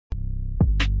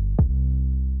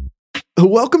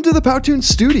Welcome to the Powtoon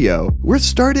Studio. We're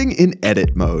starting in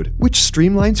edit mode, which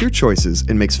streamlines your choices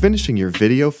and makes finishing your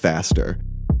video faster.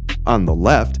 On the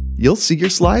left, you'll see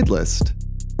your slide list.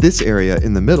 This area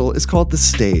in the middle is called the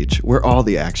stage, where all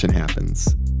the action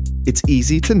happens. It's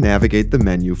easy to navigate the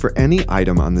menu for any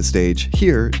item on the stage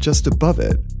here just above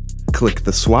it. Click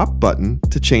the swap button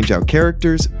to change out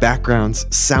characters, backgrounds,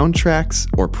 soundtracks,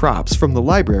 or props from the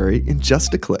library in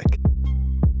just a click.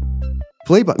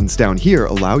 Play buttons down here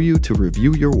allow you to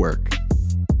review your work.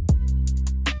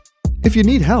 If you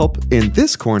need help, in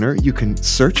this corner you can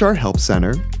search our help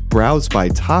center, browse by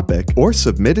topic, or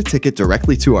submit a ticket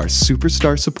directly to our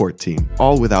superstar support team,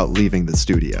 all without leaving the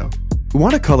studio.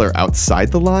 Want to color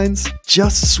outside the lines?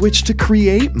 Just switch to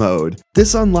Create mode.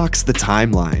 This unlocks the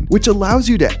timeline, which allows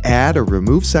you to add or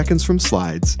remove seconds from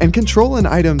slides and control an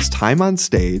item's time on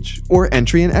stage or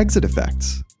entry and exit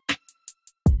effects.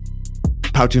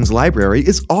 Powtoon's library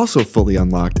is also fully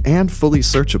unlocked and fully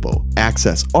searchable.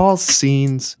 Access all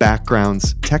scenes,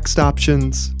 backgrounds, text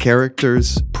options,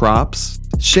 characters, props,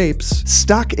 shapes,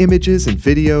 stock images and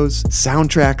videos,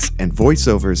 soundtracks and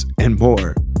voiceovers, and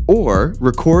more. Or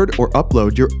record or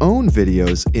upload your own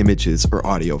videos, images, or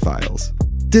audio files.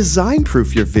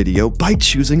 Design-proof your video by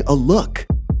choosing a look.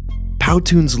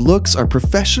 Powtoon's looks are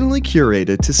professionally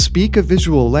curated to speak a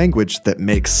visual language that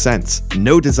makes sense.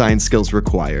 No design skills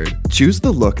required. Choose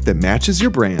the look that matches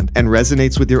your brand and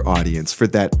resonates with your audience for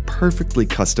that perfectly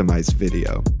customized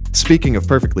video. Speaking of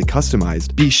perfectly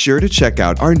customized, be sure to check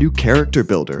out our new character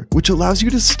builder, which allows you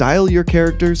to style your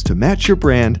characters to match your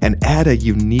brand and add a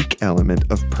unique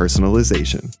element of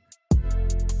personalization.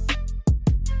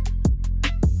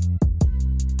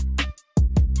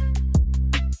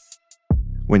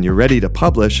 When you're ready to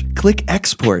publish, click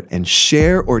Export and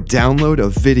share or download a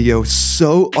video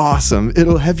so awesome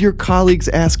it'll have your colleagues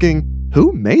asking,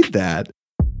 "Who made that?"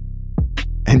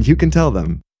 And you can tell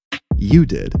them, you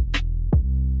did.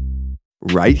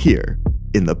 Right here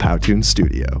in the Powtoon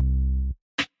Studio.